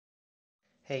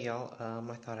Hey y'all,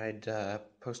 I thought I'd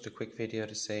post a quick video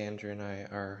to say Andrew and I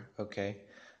are okay.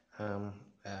 Um,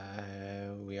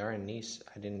 we are in Nice.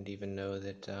 I didn't even know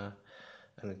that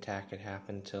an attack had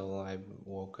happened till I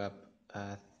woke up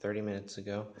 30 minutes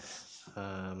ago.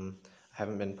 I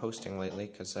haven't been posting lately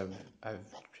because I've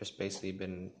just basically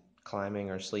been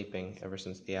climbing or sleeping ever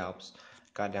since the Alps.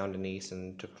 Got down to Nice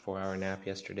and took a 4-hour nap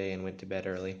yesterday and went to bed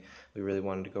early. We really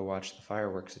wanted to go watch the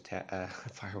fireworks attack.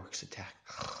 Fireworks attack.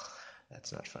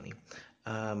 That's not funny.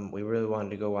 We really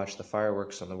wanted to go watch the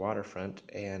fireworks on the waterfront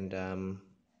and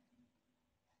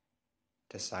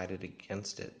decided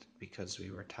against it because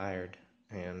we were tired.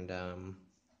 And that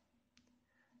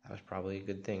was probably a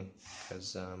good thing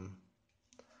because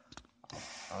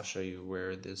I'll show you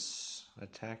where this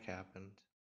attack happened.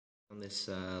 On this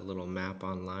little map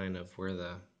online of where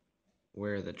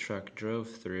the truck drove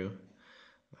through,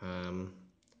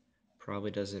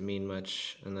 probably doesn't mean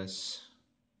much unless,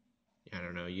 I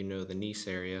don't know, you know the Nice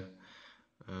area.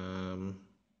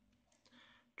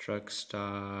 Truck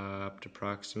stopped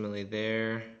approximately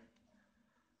there.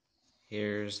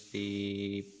 Here's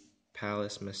the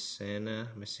Palace Masséna.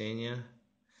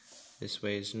 This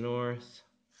way is north.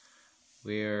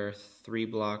 We're 3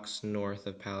 blocks north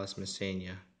of Palace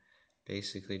Masséna,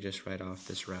 basically just right off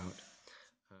this route.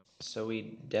 So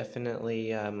we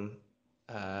definitely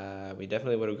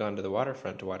would have gone to the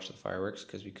waterfront to watch the fireworks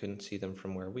because we couldn't see them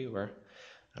from where we were.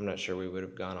 I'm not sure we would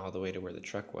have gone all the way to where the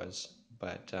truck was,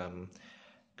 but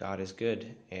God is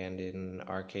good, and in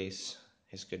our case,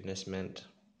 His goodness meant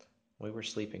we were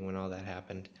sleeping when all that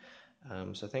happened.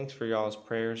 So thanks for y'all's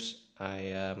prayers.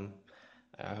 I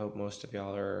hope most of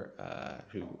y'all are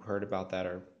who heard about that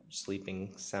are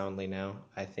sleeping soundly now.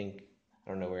 I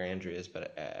don't know where Andrew is,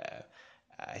 but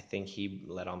I think he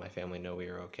let all my family know we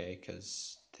were okay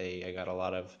because I got a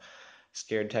lot of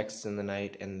scared texts in the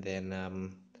night, and then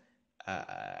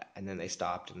they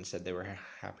stopped and said they were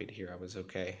happy to hear I was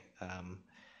okay.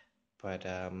 But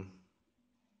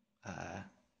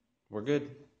we're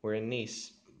good. We're in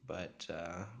Nice, but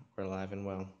we're alive and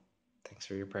well. Thanks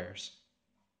for your prayers.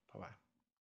 Bye-bye.